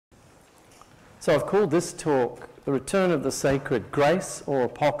So I've called this talk The Return of the Sacred, Grace or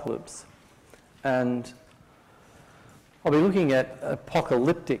Apocalypse. And I'll be looking at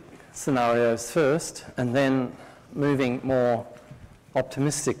apocalyptic scenarios first and then moving more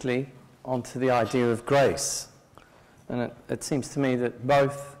optimistically onto the idea of grace. And it seems to me that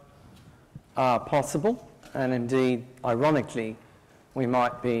both are possible, and indeed, ironically, we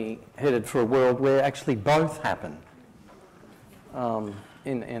might be headed for a world where actually both happen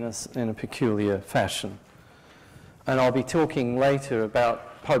in a peculiar fashion. And I'll be talking later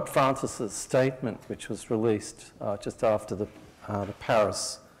about Pope Francis's statement, which was released just after the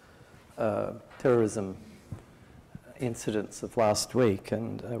Paris terrorism incidents of last week,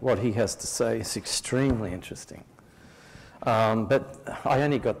 and what he has to say is extremely interesting. But I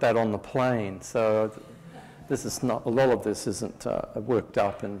only got that on the plane, so this is not, a lot of this isn't worked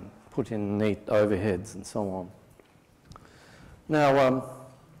up and put in neat overheads and so on. Now,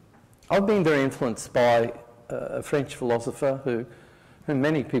 I've been very influenced by a French philosopher whom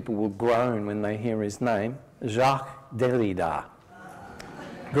many people will groan when they hear his name, Jacques Derrida.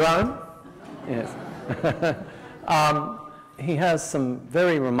 Groan? Yes. He has some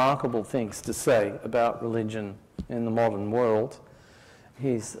very remarkable things to say about religion in the modern world.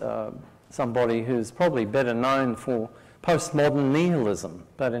 He's somebody who's probably better known for postmodern nihilism,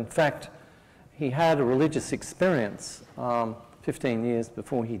 but in fact he had a religious experience 15 years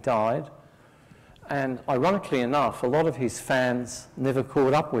before he died, and ironically enough, a lot of his fans never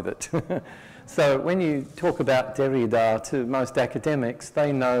caught up with it. So when you talk about Derrida to most academics,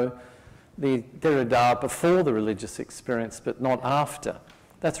 they know the Derrida before the religious experience, but not after.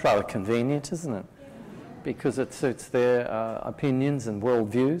 That's rather convenient, isn't it? Because it suits their opinions and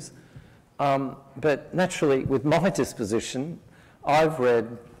worldviews. But naturally, with my disposition, I've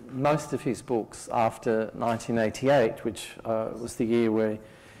read most of his books after 1988, which was the year where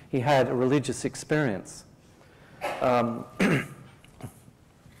he had a religious experience.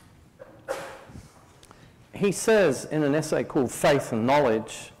 He says in an essay called Faith and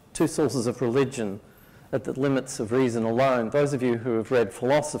Knowledge, Two Sources of Religion at the Limits of Reason Alone. Those of you who have read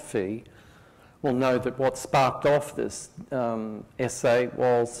philosophy will know that what sparked off this essay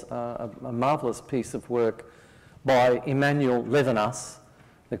was a marvellous piece of work by Emanuel Levinas,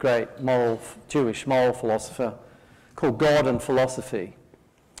 the great Jewish moral philosopher, called God and Philosophy,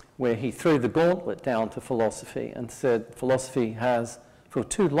 where he threw the gauntlet down to philosophy and said philosophy has for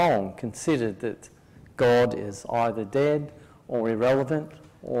too long considered that God is either dead or irrelevant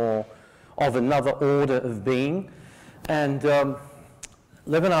or of another order of being. And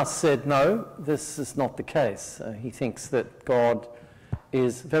Levinas said, no, this is not the case. He thinks that God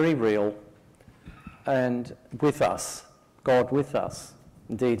is very real and with us, God with us.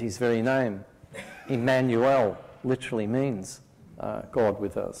 Indeed, his very name, Emmanuel, literally means God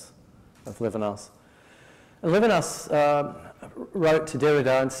with us, of Levinas. And Levinas wrote to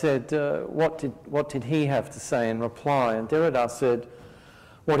Derrida and said, what did he have to say in reply? And Derrida said,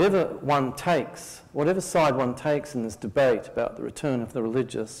 whatever side one takes in this debate about the return of the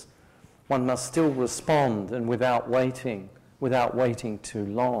religious, one must still respond, and without waiting too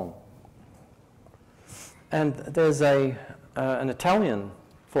long. And there's an Italian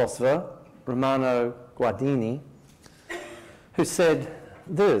philosopher, Romano Guardini, who said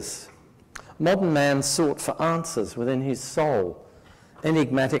this: modern man sought for answers within his soul.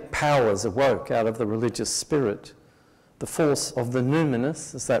 Enigmatic powers awoke out of the religious spirit. The force of the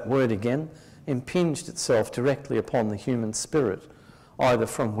numinous, is that word again, impinged itself directly upon the human spirit, either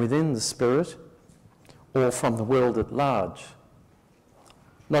from within the spirit or from the world at large.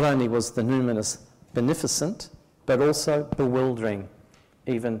 Not only was the numinous beneficent, but also bewildering,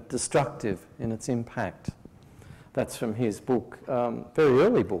 even destructive in its impact. That's from his book, very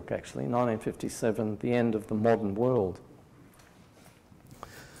early book actually, 1957, The End of the Modern World.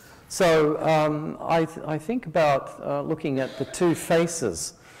 So I think about looking at the two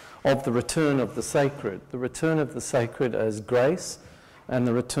faces of the return of the sacred as grace, and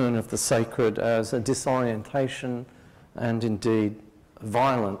the return of the sacred as a disorientation and indeed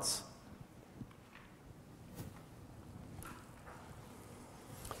violence.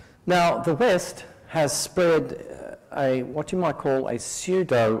 Now, the West has spread what you might call a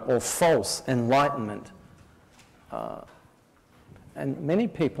pseudo or false enlightenment. And many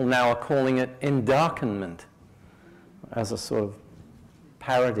people now are calling it endarkenment, as a sort of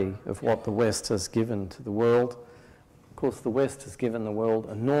parody of what the West has given to the world. Of course, the West has given the world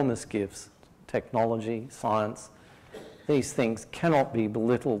enormous gifts, technology, science. These things cannot be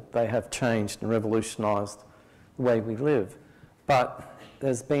belittled. They have changed and revolutionized the way we live. But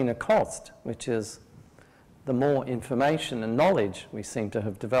there's been a cost, which is the more information and knowledge we seem to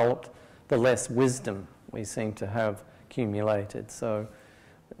have developed, the less wisdom we seem to have accumulated. So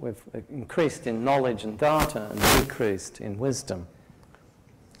we've increased in knowledge and data and decreased in wisdom.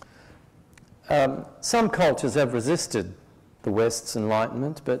 Some cultures have resisted the West's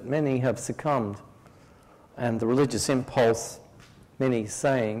enlightenment, but many have succumbed. And the religious impulse, many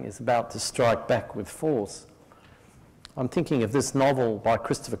saying, is about to strike back with force. I'm thinking of this novel by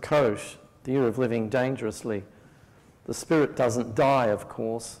Christopher Koch, The Year of Living Dangerously. The spirit doesn't die, of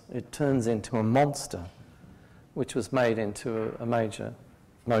course. It turns into a monster, which was made into a major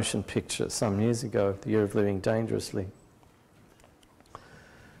motion picture some years ago, The Year of Living Dangerously.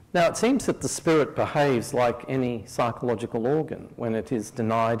 Now, it seems that the spirit behaves like any psychological organ when it is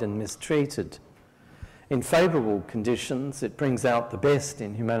denied and mistreated. In favourable conditions, it brings out the best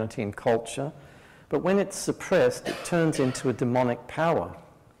in humanity and culture, but when it's suppressed, it turns into a demonic power,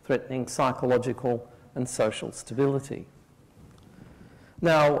 threatening psychological and social stability.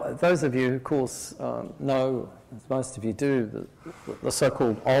 Now, those of you, of course, know, as most of you do, the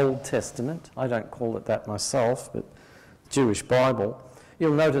so-called Old Testament. I don't call it that myself, but Jewish Bible.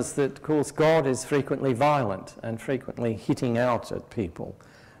 You'll notice that, of course, God is frequently violent and frequently hitting out at people,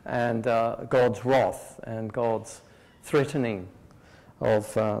 and God's wrath and God's threatening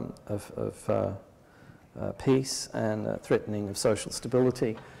of peace and threatening of social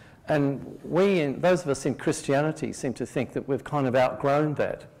stability. And those of us in Christianity seem to think that we've kind of outgrown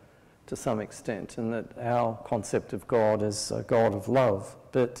that to some extent, and that our concept of God is a God of love.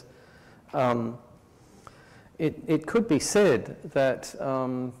 But it could be said that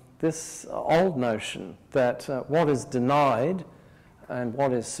this old notion that what is denied and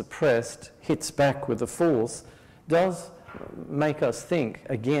what is suppressed hits back with a force does make us think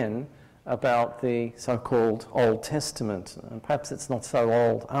again about the so-called Old Testament, and perhaps it's not so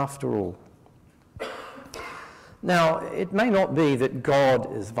old after all. Now, it may not be that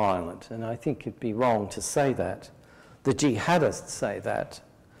God is violent, and I think it'd be wrong to say that. The jihadists say that.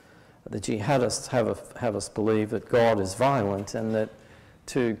 The jihadists have us believe that God is violent and that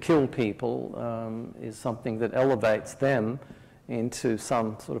to kill people is something that elevates them into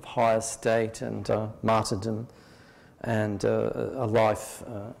some sort of higher state and martyrdom and a life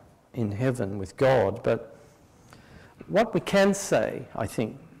in heaven with God. But what we can say, I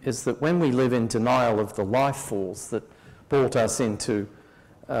think, is that when we live in denial of the life force that brought us into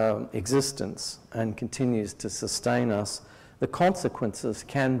existence and continues to sustain us, the consequences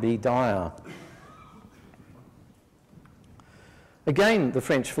can be dire. Again, the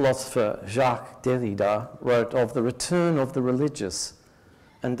French philosopher Jacques Derrida wrote of the return of the religious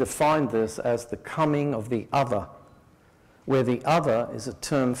and defined this as the coming of the other, where the other is a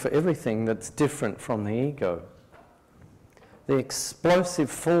term for everything that's different from the ego. The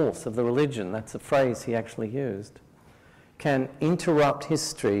explosive force of the religion, that's a phrase he actually used, can interrupt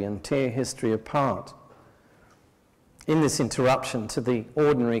history and tear history apart. In this interruption to the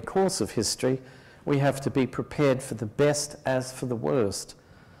ordinary course of history, we have to be prepared for the best as for the worst,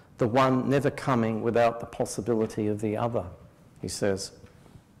 the one never coming without the possibility of the other, he says.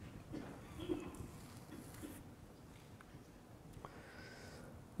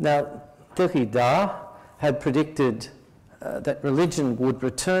 Now, Derrida had predicted that religion would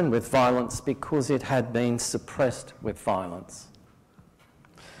return with violence because it had been suppressed with violence.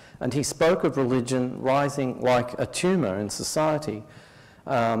 And he spoke of religion rising like a tumour in society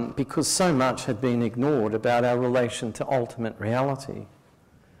because so much had been ignored about our relation to ultimate reality.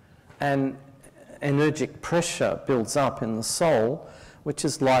 And energetic pressure builds up in the soul, which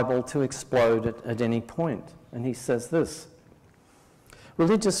is liable to explode at any point. And he says this: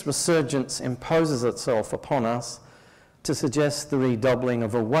 religious resurgence imposes itself upon us to suggest the redoubling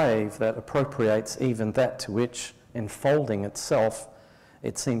of a wave that appropriates even that to which, enfolding itself,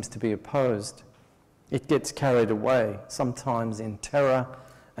 it seems to be opposed. It gets carried away, sometimes in terror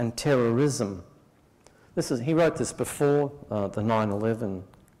and terrorism. He wrote this before the 9/11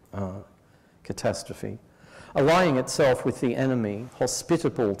 catastrophe. Allying itself with the enemy,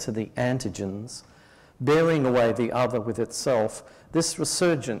 hospitable to the antigens, bearing away the other with itself, this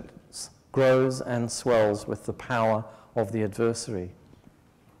resurgence grows and swells with the power of the adversary.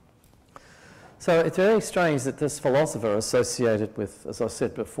 So it's very strange that this philosopher associated with, as I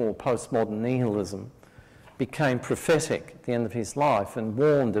said before, postmodern nihilism, became prophetic at the end of his life and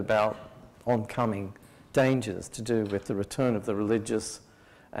warned about oncoming dangers to do with the return of the religious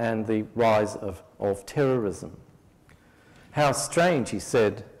and the rise of terrorism. How strange, he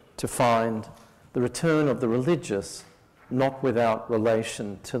said, to find the return of the religious not without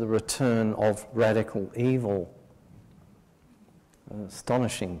relation to the return of radical evil. An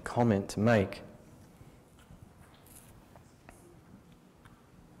astonishing comment to make.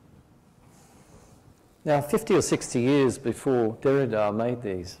 Now, 50 or 60 years before Derrida made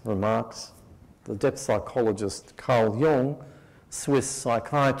these remarks, the depth psychologist Carl Jung, Swiss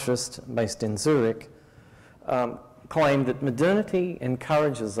psychiatrist based in Zurich, claimed that modernity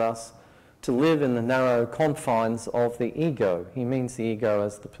encourages us to live in the narrow confines of the ego. He means the ego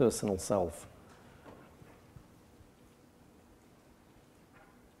as the personal self.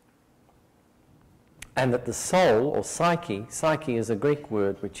 And that the soul, or psyche is a Greek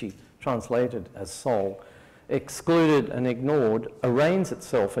word which he translated as soul, excluded and ignored, arraigns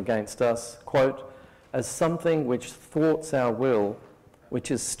itself against us, quote, as something which thwarts our will, which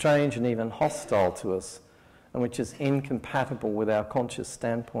is strange and even hostile to us, and which is incompatible with our conscious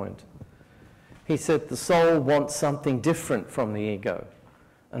standpoint. He said the soul wants something different from the ego,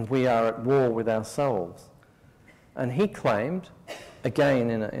 and we are at war with ourselves. And he claimed,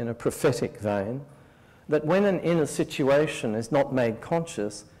 again in a prophetic vein, that when an inner situation is not made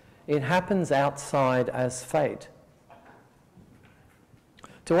conscious, it happens outside as fate.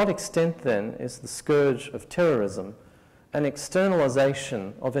 To what extent, then, is the scourge of terrorism an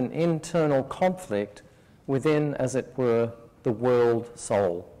externalization of an internal conflict within, as it were, the world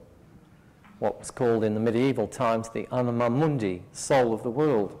soul? What was called in the medieval times the anima mundi, soul of the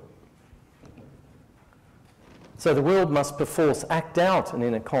world. So the world must perforce act out an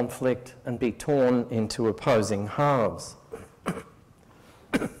inner conflict and be torn into opposing halves.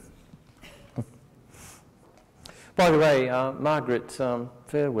 By the way, Margaret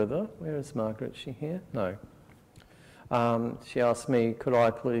Fairweather, where is Margaret? Is she here? No. She asked me, could I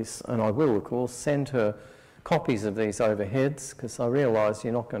please, and I will of course, send her copies of these overheads, because I realise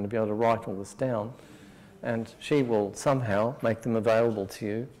you're not going to be able to write all this down, and she will somehow make them available to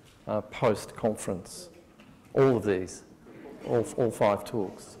you post-conference. All of these, all 5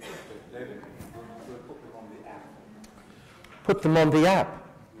 talks. David, we'll put them on the app. Put them on the app?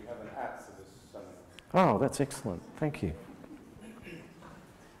 We have an app for this seminar. Oh, that's excellent. Thank you.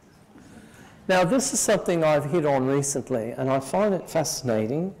 Now, this is something I've hit on recently, and I find it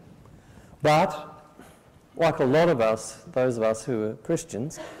fascinating, but like a lot of us, those of us who are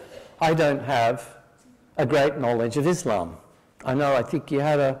Christians, I don't have a great knowledge of Islam. I think you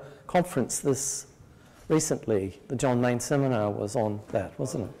had a conference this recently, the John Main Seminar was on that,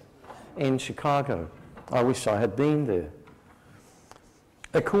 wasn't it? In Chicago. I wish I had been there.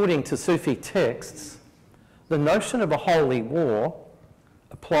 According to Sufi texts, the notion of a holy war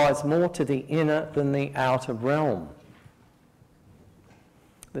applies more to the inner than the outer realm.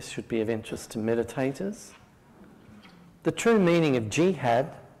 This should be of interest to meditators. The true meaning of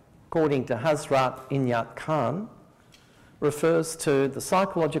jihad, according to Hazrat Inyat Khan, refers to the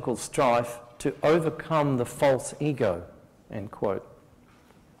psychological strife to overcome the false ego, end quote.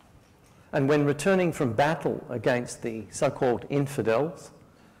 And when returning from battle against the so-called infidels,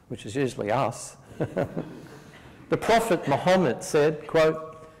 which is usually us, the Prophet Muhammad said,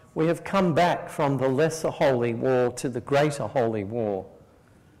 quote, "We have come back from the lesser holy war to the greater holy war."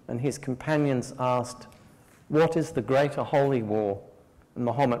 And his companions asked, "What is the greater holy war?" And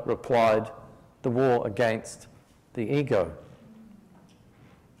Muhammad replied, "The war against the ego."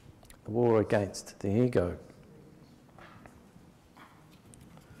 The war against the ego.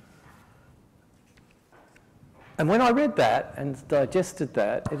 And when I read that and digested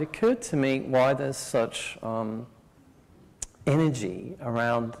that, it occurred to me why there's such energy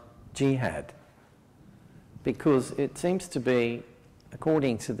around jihad. Because it seems to be,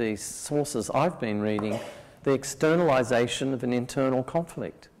 according to these sources I've been reading, the externalization of an internal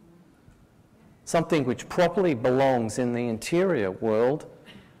conflict. Something which properly belongs in the interior world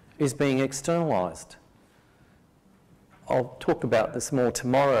is being externalized. I'll talk about this more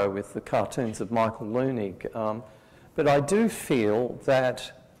tomorrow with the cartoons of Michael Leunig, but I do feel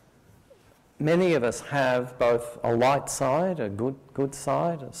that many of us have both a light side, a good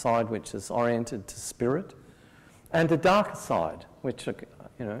side, a side which is oriented to spirit, and a darker side, which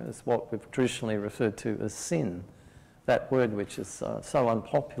is what we've traditionally referred to as sin, that word which is so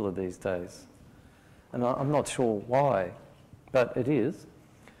unpopular these days. And I'm not sure why, but it is.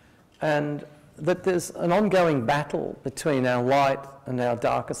 And that there's an ongoing battle between our light and our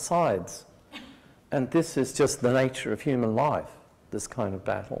darker sides. And this is just the nature of human life, this kind of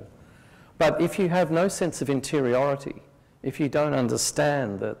battle. But if you have no sense of interiority, if you don't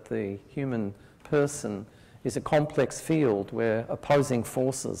understand that the human person is a complex field where opposing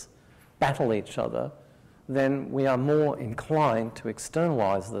forces battle each other, then we are more inclined to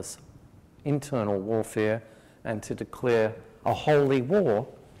externalize this internal warfare and to declare a holy war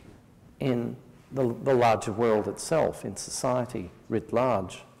in the larger world itself, in society writ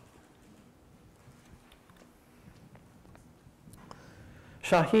large.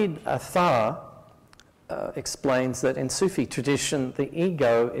 Shahid Athar explains that in Sufi tradition, the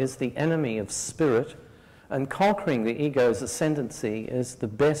ego is the enemy of spirit, and conquering the ego's ascendancy is the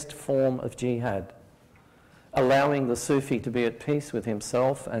best form of jihad, allowing the Sufi to be at peace with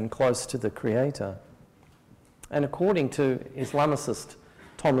himself and close to the Creator. And according to Islamicist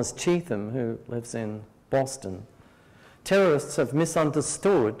Thomas Cheetham, who lives in Boston, terrorists have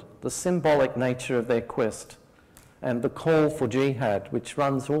misunderstood the symbolic nature of their quest and the call for jihad, which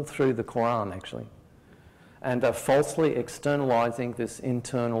runs all through the Quran, actually, and are falsely externalizing this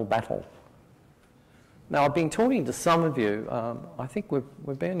internal battle. Now, I've been talking to some of you. I think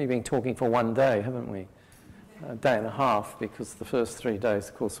we've only been talking for one day, haven't we? A day and a half, because the first 3 days,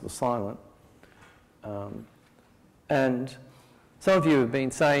 of course, were silent. And some of you have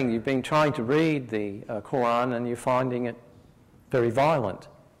been saying you've been trying to read the Quran and you're finding it very violent.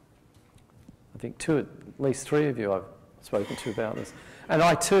 I think at least 3 of you I've spoken to about this. And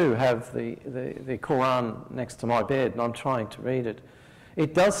I too have the Quran next to my bed and I'm trying to read it.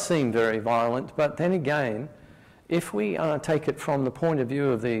 It does seem very violent, but then again, if we take it from the point of view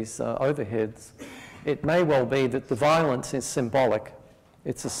of these overheads, it may well be that the violence is symbolic.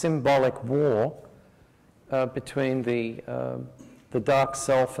 It's a symbolic war between the dark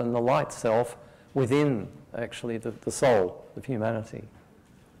self and the light self within, actually, the soul of humanity.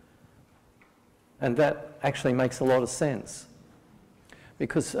 And that actually makes a lot of sense.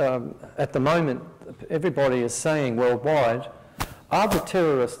 Because at the moment, everybody is saying worldwide, are the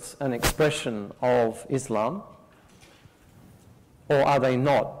terrorists an expression of Islam, or are they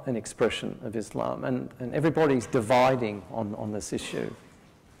not an expression of Islam? And everybody's dividing on this issue.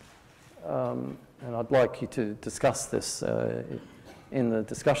 And I'd like you to discuss this in the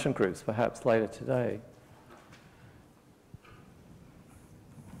discussion groups, perhaps later today.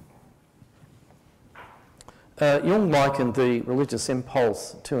 Jung likened the religious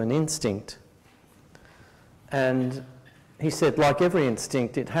impulse to an instinct. And he said, like every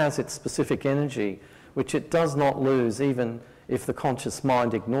instinct, it has its specific energy, which it does not lose even if the conscious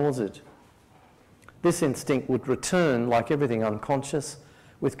mind ignores it. This instinct would return, like everything unconscious,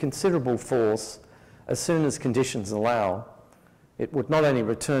 with considerable force as soon as conditions allow. It would not only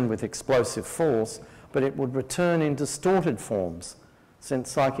return with explosive force, but it would return in distorted forms,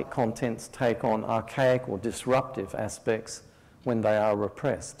 since psychic contents take on archaic or disruptive aspects when they are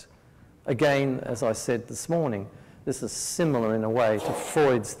repressed. Again, as I said this morning, this is similar in a way to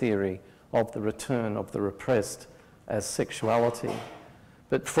Freud's theory of the return of the repressed as sexuality.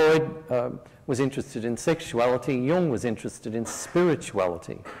 But Freud was interested in sexuality, Jung was interested in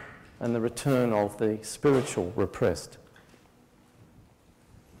spirituality and the return of the spiritual repressed.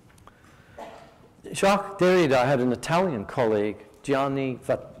 Jacques Derrida had an Italian colleague, Gianni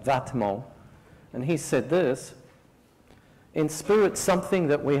Vattimo, and he said this: in spirit, something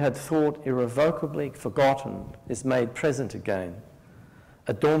that we had thought irrevocably forgotten is made present again.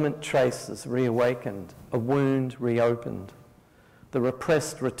 A dormant trace is reawakened, a wound reopened. The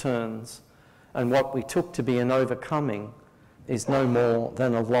repressed returns, and what we took to be an overcoming is no more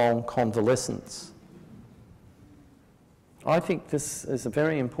than a long convalescence. I think this is a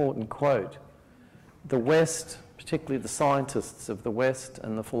very important quote. The West, particularly the scientists of the West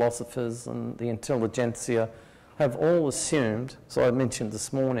and the philosophers and the intelligentsia, have all assumed, so I mentioned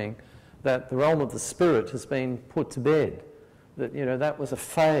this morning, that the realm of the spirit has been put to bed, that, you know, that was a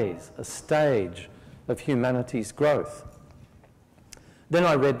phase, a stage of humanity's growth. Then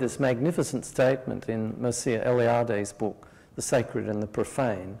I read this magnificent statement in Mircea Eliade's book, The Sacred and the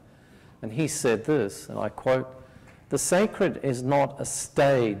Profane, and he said this, and I quote, "The sacred is not a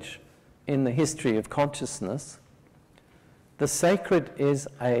stage in the history of consciousness. The sacred is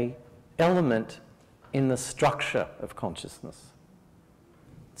an element in the structure of consciousness."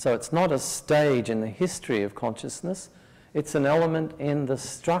 So it's not a stage in the history of consciousness, it's an element in the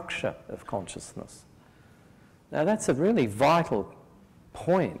structure of consciousness. Now that's a really vital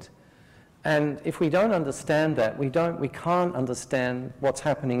point. And if we don't understand that, we can't understand what's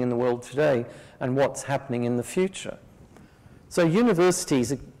happening in the world today and what's happening in the future. So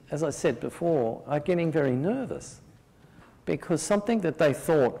universities, as I said before, are getting very nervous because something that they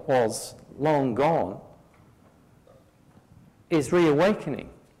thought was long gone is reawakening,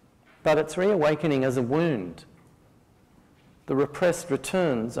 but it's reawakening as a wound. The repressed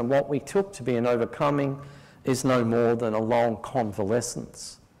returns, and what we took to be an overcoming is no more than a long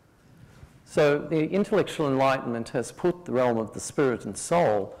convalescence. So the intellectual enlightenment has put the realm of the spirit and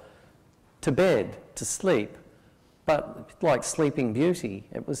soul to bed, to sleep, but like Sleeping Beauty,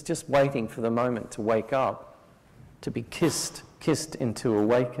 it was just waiting for the moment to wake up, to be kissed into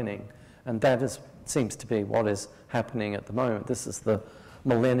awakening, and that seems to be what is happening at the moment. This is the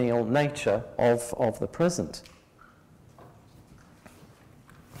millennial nature of the present.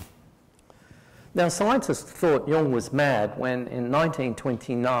 Now, scientists thought Jung was mad when in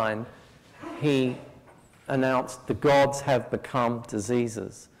 1929 he announced the gods have become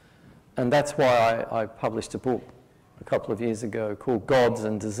diseases. And that's why I published a book a couple of years ago called Gods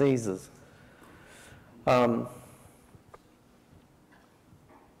and Diseases. And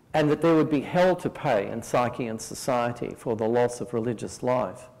that there would be hell to pay in psyche and society for the loss of religious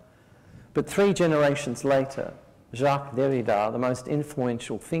life. But 3 generations later, Jacques Derrida, the most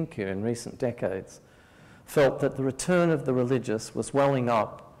influential thinker in recent decades, felt that the return of the religious was welling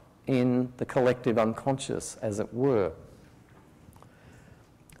up in the collective unconscious, as it were.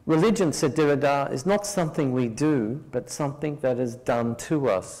 Religion, said Derrida, is not something we do, but something that is done to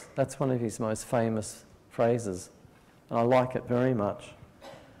us. That's one of his most famous phrases, and I like it very much.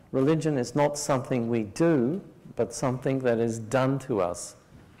 Religion is not something we do, but something that is done to us.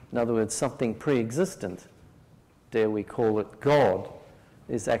 In other words, something pre-existent, dare we call it God,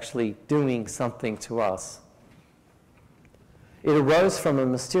 is actually doing something to us. It arose from a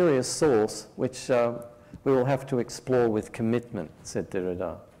mysterious source, which we will have to explore with commitment, said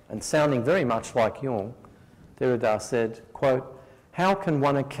Derrida. And sounding very much like Jung, Derrida said, quote, "How can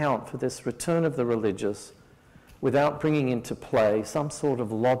one account for this return of the religious without bringing into play some sort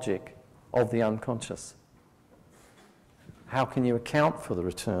of logic of the unconscious?" How can you account for the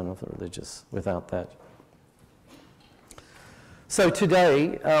return of the religious without that? So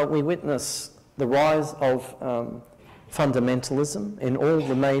today we witness the rise of fundamentalism in all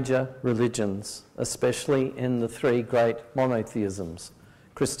the major religions, especially in the 3 great monotheisms,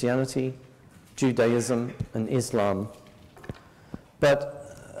 Christianity, Judaism and Islam.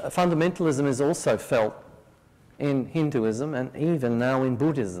 But fundamentalism is also felt in Hinduism and even now in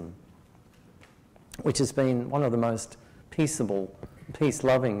Buddhism, which has been one of the most peaceable,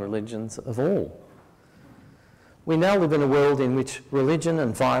 peace-loving religions of all. We now live in a world in which religion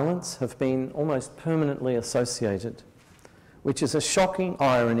and violence have been almost permanently associated, which is a shocking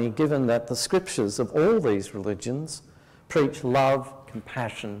irony given that the scriptures of all these religions preach love,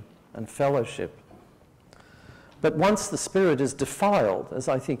 compassion and fellowship. But once the spirit is defiled, as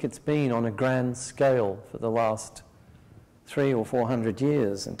I think it's been on a grand scale for the last 300 or 400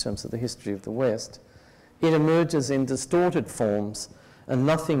 years in terms of the history of the West, it emerges in distorted forms, and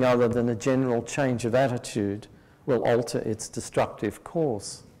nothing other than a general change of attitude will alter its destructive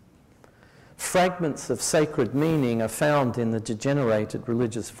course. Fragments of sacred meaning are found in the degenerated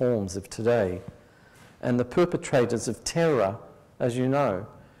religious forms of today, and the perpetrators of terror, as you know,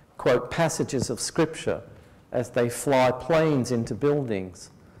 quote passages of scripture as they fly planes into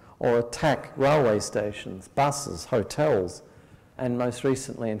buildings or attack railway stations, buses, hotels, and most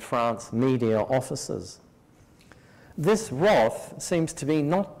recently in France, media offices. This wrath seems to be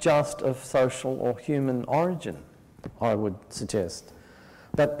not just of social or human origin, I would suggest,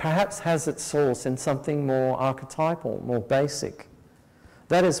 but perhaps has its source in something more archetypal, more basic.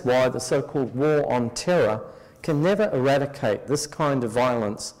 That is why the so-called war on terror can never eradicate this kind of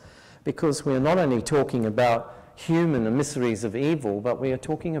violence, because we are not only talking about human emissaries of evil, but we are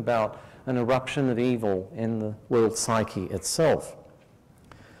talking about an eruption of evil in the world psyche itself.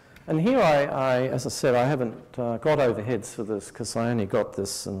 And here as I said, I haven't got overheads for this because I only got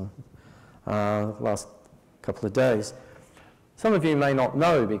this in the last couple of days. Some of you may not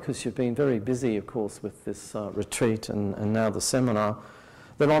know, because you've been very busy, of course, with this retreat and now the seminar,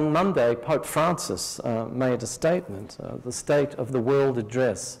 that on Monday, Pope Francis made a statement, the State of the World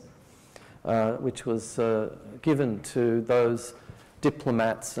Address, which was given to those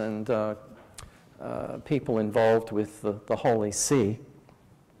diplomats and people involved with the Holy See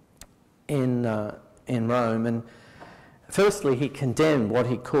in Rome. And firstly, he condemned what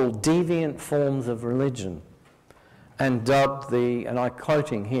he called deviant forms of religion, and dubbed the, and I'm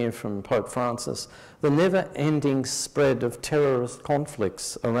quoting here from Pope Francis, the never-ending spread of terrorist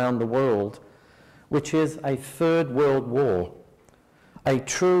conflicts around the world, which is a third world war, a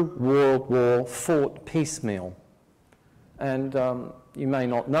true world war fought piecemeal. And you may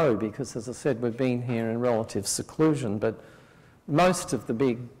not know, because as I said, we've been here in relative seclusion, but most of the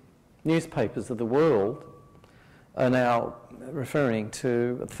big newspapers of the world are now referring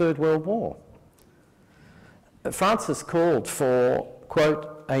to a third world war. Francis called for,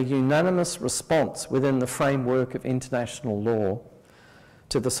 quote, a unanimous response within the framework of international law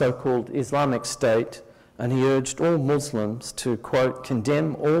to the so-called Islamic State, and he urged all Muslims to, quote,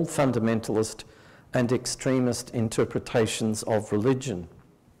 condemn all fundamentalist and extremist interpretations of religion.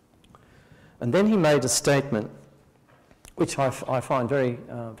 And then he made a statement which I find very,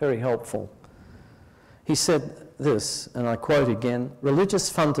 very helpful. He said, this, and I quote again,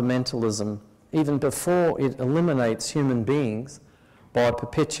 religious fundamentalism, even before it eliminates human beings by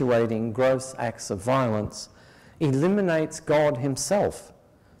perpetuating gross acts of violence, eliminates God himself,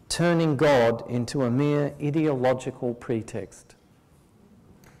 turning God into a mere ideological pretext.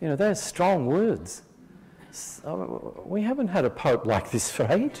 You know, they're strong words. We haven't had a pope like this for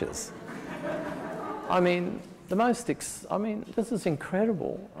ages. I mean, this is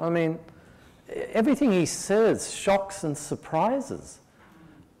incredible. I mean, everything he says shocks and surprises.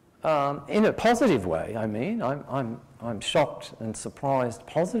 In a positive way, I mean. I'm shocked and surprised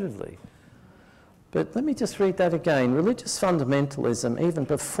positively. But let me just read that again. Religious fundamentalism, even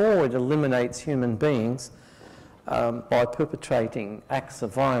before it eliminates human beings by perpetrating acts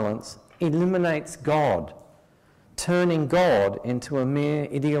of violence, eliminates God, turning God into a mere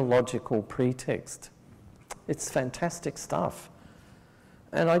ideological pretext. It's fantastic stuff.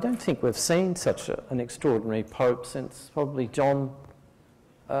 And I don't think we've seen such an extraordinary Pope since probably John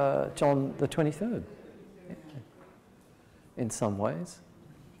the 23rd, in some ways.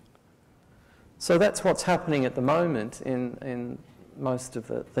 So that's what's happening at the moment in most of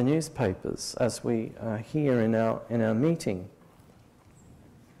the newspapers as we are here in our meeting.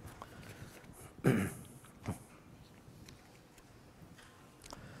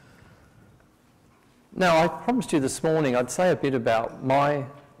 Now, I promised you this morning I'd say a bit about my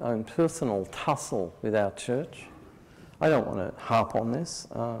own personal tussle with our church. I don't want to harp on this,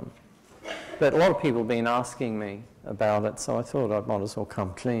 but a lot of people have been asking me about it, so I thought I might as well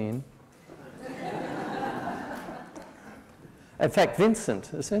come clean. In fact,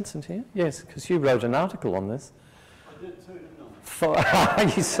 Vincent, is Vincent here? Yes, because you wrote an article on this. I did too, didn't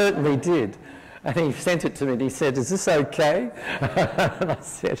I? You certainly did. And he sent it to me and he said, "Is this okay?" And I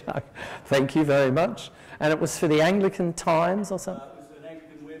said, "Oh, thank you very much." And it was for the Anglican Times or something? It was an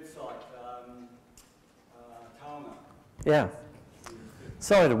Anglican website, Karma. Yeah.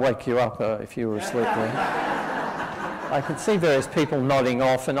 Sorry to wake you up if you were asleep there. I can see various people nodding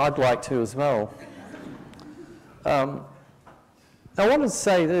off, and I'd like to as well. I want to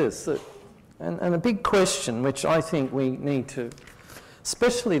say this, and a big question which I think we need to,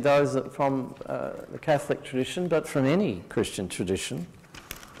 especially those that from the Catholic tradition, but from any Christian tradition,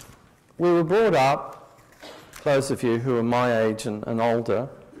 we were brought up, those of you who are my age and older,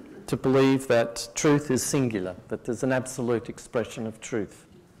 to believe that truth is singular, that there's an absolute expression of truth,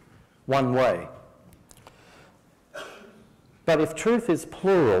 one way. But if truth is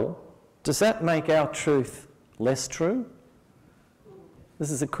plural, does that make our truth less true? This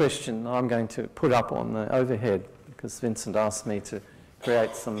is a question I'm going to put up on the overhead because Vincent asked me to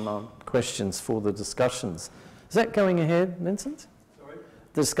create some questions for the discussions. Is that going ahead, Vincent? Sorry?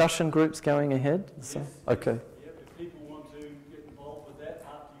 The discussion group's going ahead? Yes. So, okay. Yep, if people want to get involved with that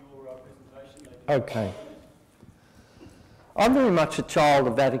after your presentation, they can. Okay. I'm very much a child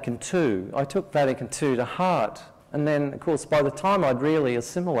of Vatican II. I took Vatican II to heart. And then, of course, by the time I'd really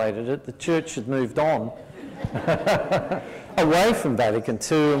assimilated it, the church had moved on away from Vatican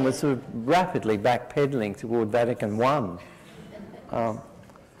II and was sort of rapidly backpedaling toward Vatican I.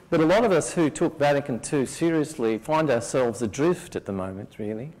 But a lot of us who took Vatican II seriously find ourselves adrift at the moment,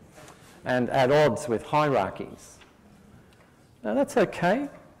 really, and at odds with hierarchies. Now, that's okay,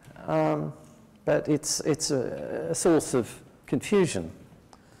 but it's a source of confusion.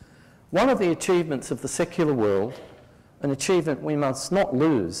 One of the achievements of the secular world, an achievement we must not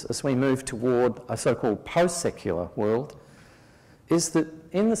lose as we move toward a so-called post-secular world, is that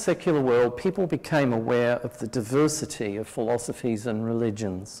in the secular world, people became aware of the diversity of philosophies and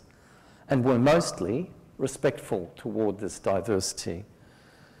religions and were mostly respectful toward this diversity.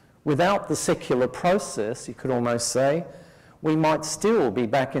 Without the secular process, you could almost say, we might still be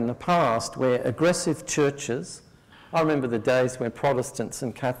back in the past where aggressive churches, I remember the days when Protestants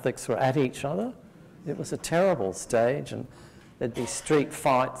and Catholics were at each other. It was a terrible stage, and there'd be street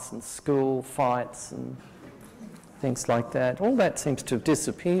fights and school fights and things like that. All that seems to have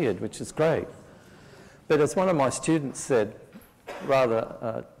disappeared, which is great. But as one of my students said,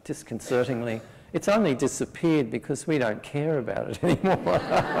 rather disconcertingly, it's only disappeared because we don't care about it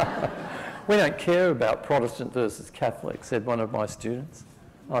anymore. We don't care about Protestant versus Catholic, said one of my students.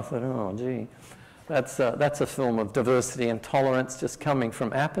 I thought, oh, gee, that's a film of diversity and tolerance just coming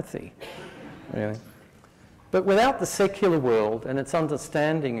from apathy, really. But without the secular world and its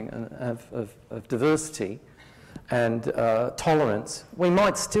understanding of diversity and tolerance, we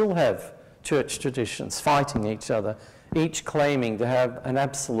might still have church traditions fighting each other, each claiming to have an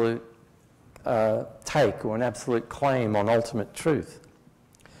absolute take or an absolute claim on ultimate truth.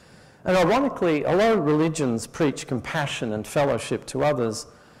 And ironically, although religions preach compassion and fellowship to others,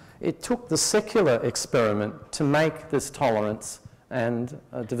 it took the secular experiment to make this tolerance and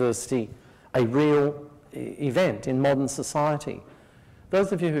diversity a real event in modern society.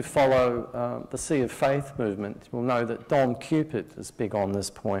 Those of you who follow the Sea of Faith movement will know that Don Cupid is big on this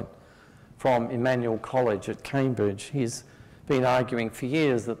point from Emmanuel College at Cambridge. He's been arguing for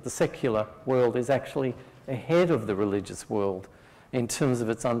years that the secular world is actually ahead of the religious world in terms of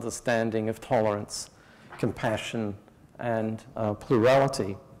its understanding of tolerance, compassion, and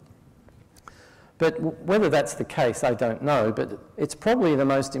plurality. But whether that's the case, I don't know, but it's probably the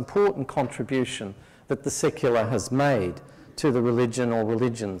most important contribution that the secular has made to the religion or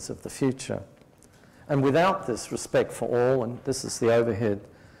religions of the future. And without this respect for all, and this is the overhead,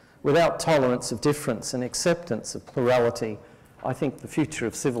 without tolerance of difference and acceptance of plurality, I think the future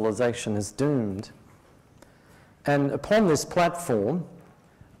of civilization is doomed. And upon this platform,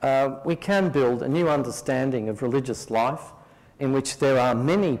 we can build a new understanding of religious life in which there are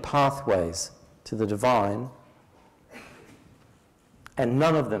many pathways to the divine, and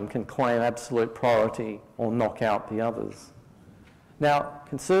none of them can claim absolute priority or knock out the others. Now,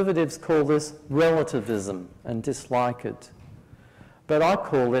 conservatives call this relativism and dislike it, but I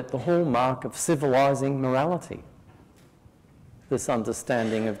call it the hallmark of civilizing morality, this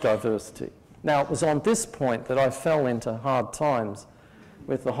understanding of diversity. Now, it was on this point that I fell into hard times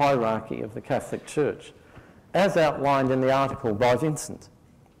with the hierarchy of the Catholic Church, as outlined in the article by Vincent.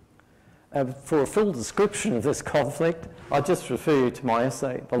 For a full description of this conflict, I just refer you to my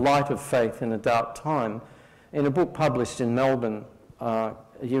essay, The Light of Faith in a Dark Time, in a book published in Melbourne a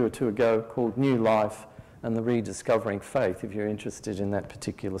year or two ago called New Life and the Rediscovering Faith, if you're interested in that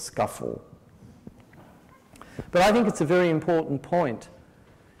particular scuffle. But I think it's a very important point.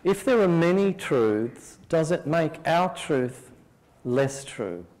 If there are many truths, does it make our truth less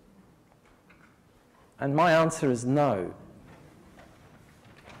true? And my answer is no.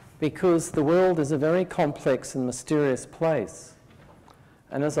 Because the world is a very complex and mysterious place.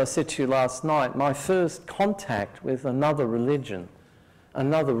 And as I said to you last night, my first contact with another religion,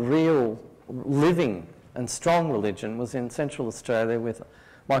 another real, living and strong religion, was in Central Australia with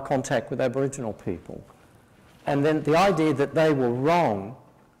my contact with Aboriginal people. And then the idea that they were wrong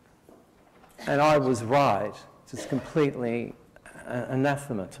and I was right is completely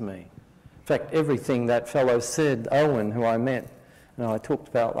anathema to me. In fact, everything that fellow said, Owen, who I met, and I talked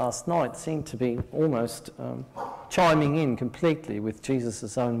about last night, seemed to be almost chiming in completely with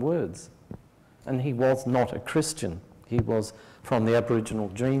Jesus' own words. And he was not a Christian. He was from the Aboriginal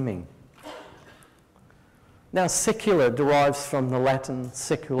dreaming. Now, secular derives from the Latin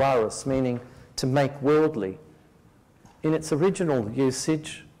secularis, meaning to make worldly. In its original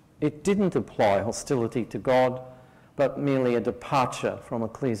usage, it didn't imply hostility to God, but merely a departure from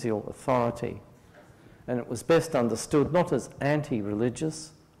ecclesial authority. And it was best understood not as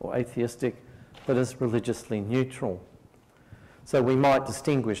anti-religious or atheistic, but as religiously neutral. So we might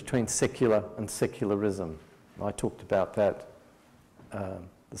distinguish between secular and secularism. I talked about that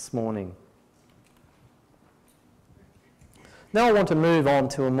this morning. Now I want to move on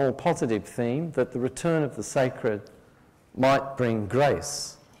to a more positive theme, that the return of the sacred might bring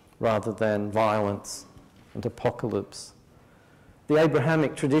grace rather than violence and apocalypse. The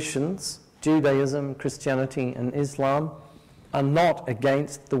Abrahamic traditions, Judaism, Christianity and Islam, are not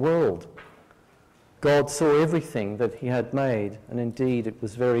against the world. God saw everything that he had made, and indeed it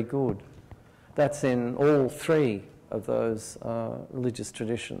was very good. That's in all three of those religious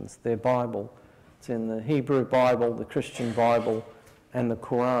traditions, their Bible. It's in the Hebrew Bible, the Christian Bible, and the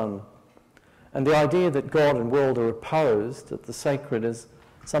Quran. And the idea that God and world are opposed, that the sacred is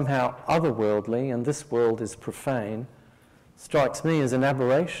somehow otherworldly and this world is profane, strikes me as an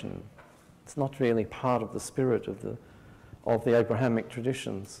aberration. It's not really part of the spirit of the Abrahamic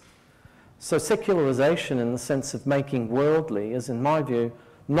traditions. So secularization in the sense of making worldly is, in my view,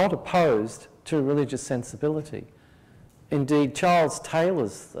 not opposed to religious sensibility. Indeed, Charles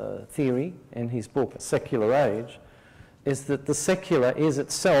Taylor's theory in his book, A Secular Age, is that the secular is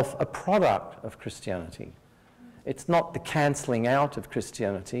itself a product of Christianity. It's not the cancelling out of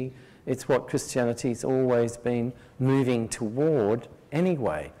Christianity, it's what Christianity's always been moving toward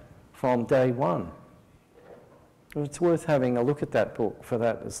anyway, from day one. It's worth having a look at that book for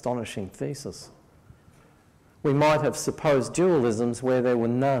that astonishing thesis. We might have supposed dualisms where there were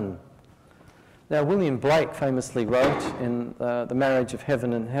none. Now, William Blake famously wrote in The Marriage of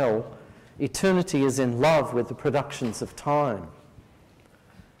Heaven and Hell, eternity is in love with the productions of time.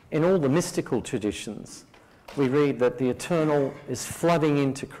 In all the mystical traditions, we read that the eternal is flooding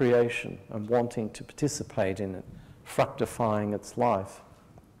into creation and wanting to participate in it, fructifying its life.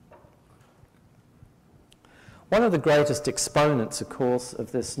 One of the greatest exponents, of course,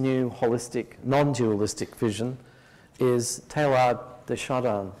 of this new holistic, non-dualistic vision is Teilhard de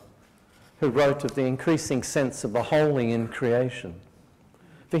Chardin, who wrote of the increasing sense of the holy in creation.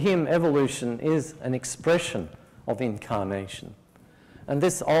 For him, evolution is an expression of incarnation. And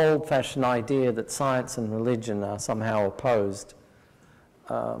this old-fashioned idea that science and religion are somehow opposed,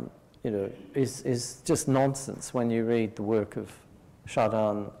 is just nonsense when you read the work of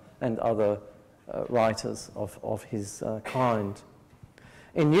Chardin and other writers of his kind.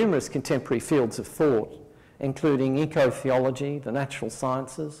 In numerous contemporary fields of thought, including eco-theology, the natural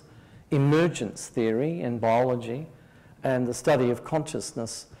sciences, emergence theory in biology, and the study of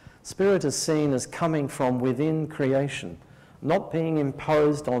consciousness, spirit is seen as coming from within creation, not being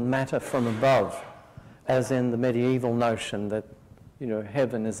imposed on matter from above, as in the medieval notion that,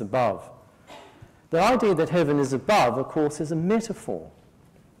 heaven is above. The idea that heaven is above, of course, is a metaphor.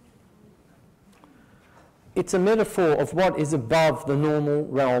 It's a metaphor of what is above the normal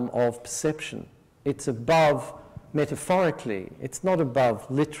realm of perception. It's above metaphorically. It's not above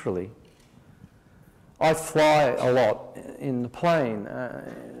literally. I fly a lot in the plane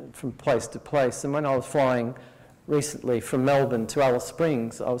from place to place, and when I was flying recently from Melbourne to Alice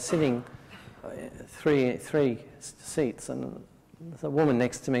Springs, I was sitting three seats, and there's a woman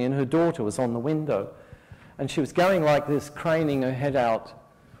next to me, and her daughter was on the window, and she was going like this, craning her head out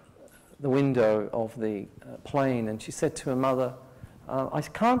the window of the plane, and she said to her mother, I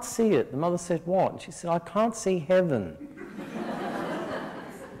can't see it. The mother said, what? And she said, I can't see heaven.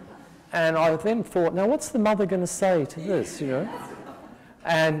 And I then thought, now what's the mother going to say to this,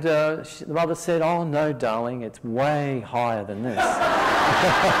 And the mother said, oh no, darling, it's way higher than this. And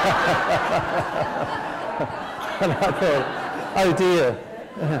I thought, oh dear,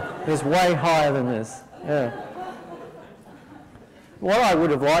 it's way higher than this. Yeah. What I would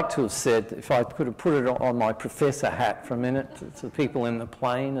have liked to have said, if I could have put it on my professor hat for a minute to people in the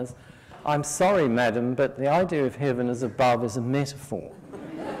plane, is, I'm sorry, madam, but the idea of heaven as above is a metaphor.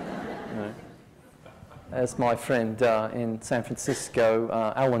 As my friend in San Francisco,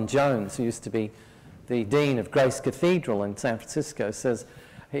 Alan Jones, who used to be the Dean of Grace Cathedral in San Francisco, says,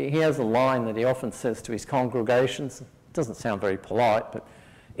 he has a line that he often says to his congregations, it doesn't sound very polite, but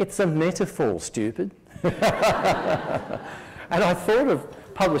it's a metaphor, stupid. And I thought of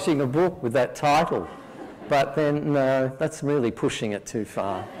publishing a book with that title, but then no, that's really pushing it too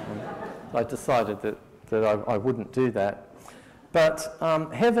far. And I decided that I wouldn't do that. But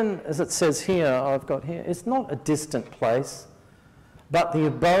heaven, as it says here, I've got here, is not a distant place, but the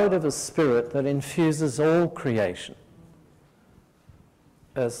abode of a spirit that infuses all creation.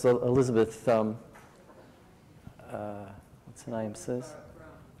 As Elizabeth, what's her name, says?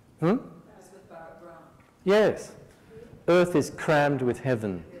 Yes. Earth is crammed with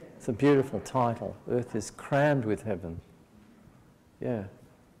heaven. It's a beautiful title. Earth is crammed with heaven. Yeah.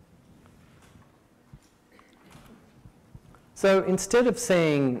 So instead of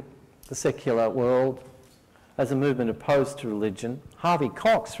seeing the secular world as a movement opposed to religion, Harvey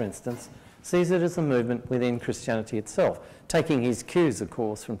Cox, for instance, sees it as a movement within Christianity itself, taking his cues, of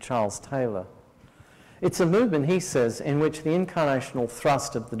course, from Charles Taylor. It's a movement, he says, in which the incarnational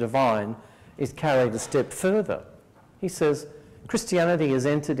thrust of the divine is carried a step further. He says, Christianity has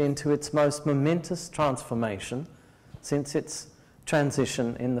entered into its most momentous transformation since its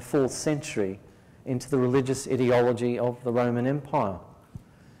transition in the 4th century into the religious ideology of the Roman Empire.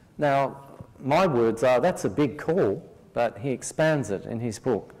 Now, my words are, that's a big call, but he expands it in his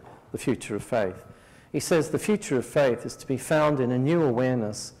book, The Future of Faith. He says the future of faith is to be found in a new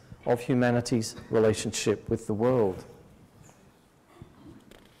awareness of humanity's relationship with the world.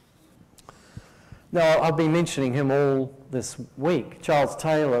 Now, I've been mentioning him all this week. Charles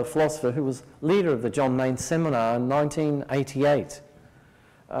Taylor, a philosopher who was leader of the John Main Seminar in 1988,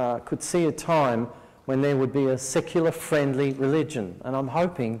 could see a time when there would be a secular-friendly religion. And I'm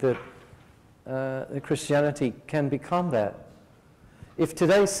hoping that Christianity can become that. If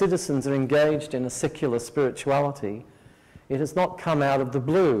today's citizens are engaged in a secular spirituality, it has not come out of the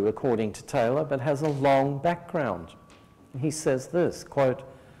blue, according to Taylor, but has a long background. He says this, quote,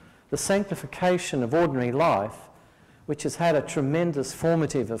 the sanctification of ordinary life, which has had a tremendous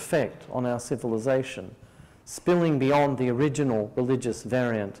formative effect on our civilization, spilling beyond the original religious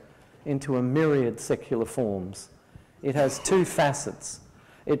variant into a myriad secular forms. It has two facets.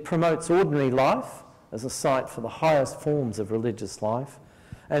 It promotes ordinary life as a site for the highest forms of religious life,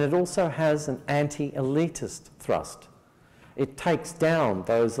 and it also has an anti-elitist thrust. It takes down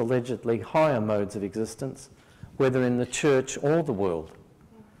those allegedly higher modes of existence, whether in the church or the world.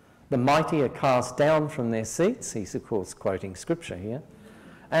 The mighty are cast down from their seats, he's of course quoting scripture here,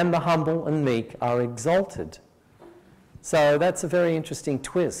 and the humble and meek are exalted. So that's a very interesting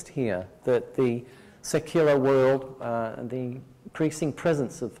twist here, that the secular world, the increasing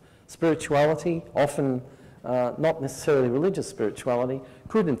presence of spirituality, often not necessarily religious spirituality,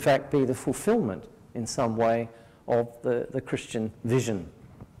 could in fact be the fulfillment in some way of the Christian vision.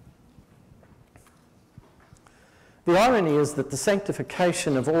 The irony is that the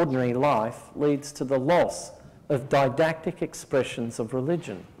sanctification of ordinary life leads to the loss of didactic expressions of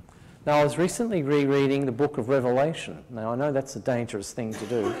religion. Now, I was recently rereading the book of Revelation. Now, I know that's a dangerous thing to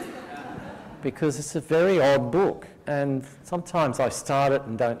do because it's a very odd book, and sometimes I start it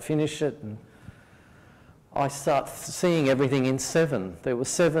and don't finish it, and I start seeing everything in 7. There was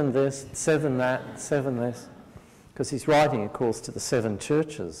 7 this, 7 that, 7 this, because he's writing, of course, to the 7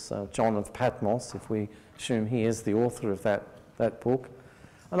 churches. John of Patmos, if we assume he is the author of that book.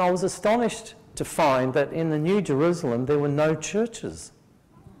 And I was astonished to find that in the New Jerusalem there were no churches.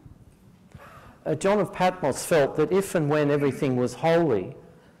 John of Patmos felt that if and when everything was holy,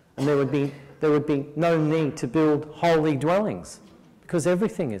 and there would be no need to build holy dwellings, because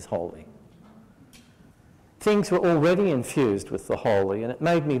everything is holy. Things were already infused with the holy, and it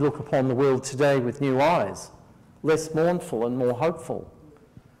made me look upon the world today with new eyes, less mournful and more hopeful.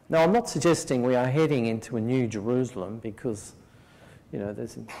 Now, I'm not suggesting we are heading into a new Jerusalem, because, you know,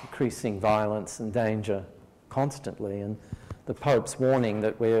 there's increasing violence and danger constantly, and the Pope's warning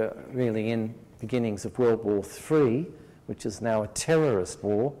that we're really in beginnings of World War III, which is now a terrorist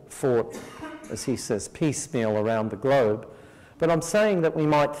war, fought, as he says, piecemeal around the globe. But I'm saying that we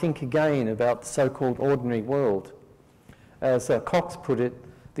might think again about the so-called ordinary world. As Cox put it,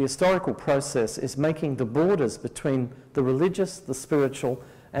 the historical process is making the borders between the religious, the spiritual,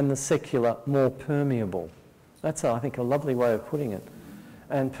 and the secular more permeable. That's, I think, a lovely way of putting it.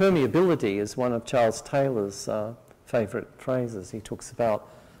 And permeability is one of Charles Taylor's favourite phrases. He talks about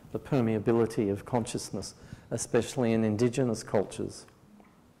the permeability of consciousness, especially in indigenous cultures.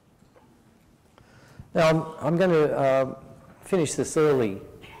 Now, I'm going to finish this early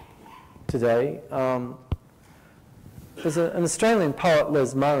today. There's an Australian poet,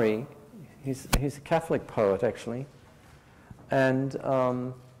 Les Murray. He's a Catholic poet, actually. And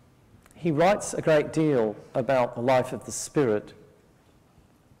he writes a great deal about the life of the spirit.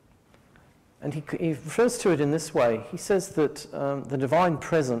 And he refers to it in this way. He says that the divine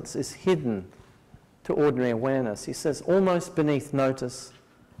presence is hidden to ordinary awareness. He says, almost beneath notice,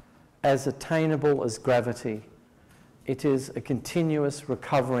 as attainable as gravity, it is a continuous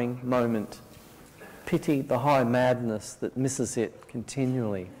recovering moment. Pity the high madness that misses it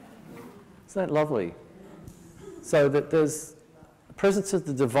continually. Isn't that lovely? So that there's the presence of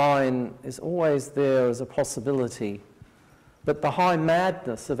the divine is always there as a possibility, but the high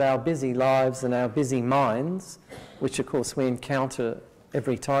madness of our busy lives and our busy minds, which of course we encounter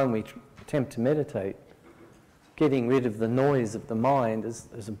every time we attempt to meditate, getting rid of the noise of the mind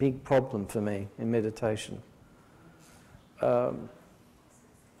is a big problem for me in meditation.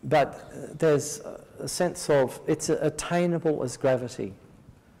 But there's a sense of it's attainable as gravity.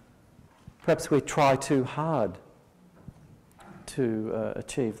 Perhaps we try too hard to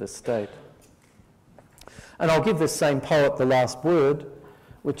achieve this state. And I'll give this same poet the last word,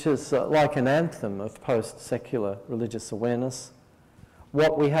 which is like an anthem of post-secular religious awareness.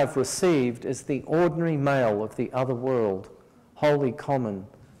 What we have received is the ordinary mail of the other world, wholly common,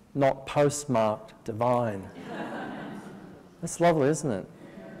 not postmarked divine. That's lovely, isn't it?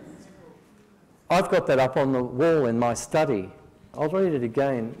 I've got that up on the wall in my study. I'll read it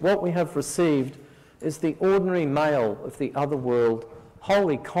again. What we have received is the ordinary mail of the other world,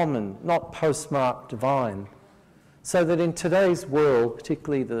 wholly common, not postmarked divine. So that in today's world,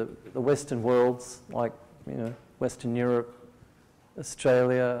 particularly the Western worlds, like, you know, Western Europe,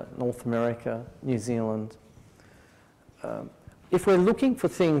 Australia, North America, New Zealand, if we're looking for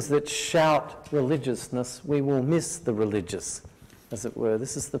things that shout religiousness, we will miss the religious, as it were.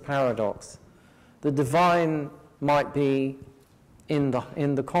 This is the paradox. The divine might be in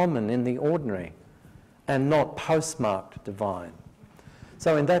the common, in the ordinary, and not postmarked divine.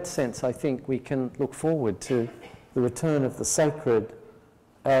 So in that sense, I think we can look forward to the return of the sacred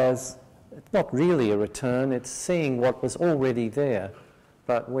as, it's not really a return, it's seeing what was already there,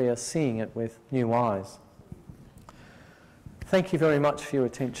 but we are seeing it with new eyes. Thank you very much for your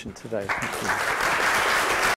attention today. Thank you.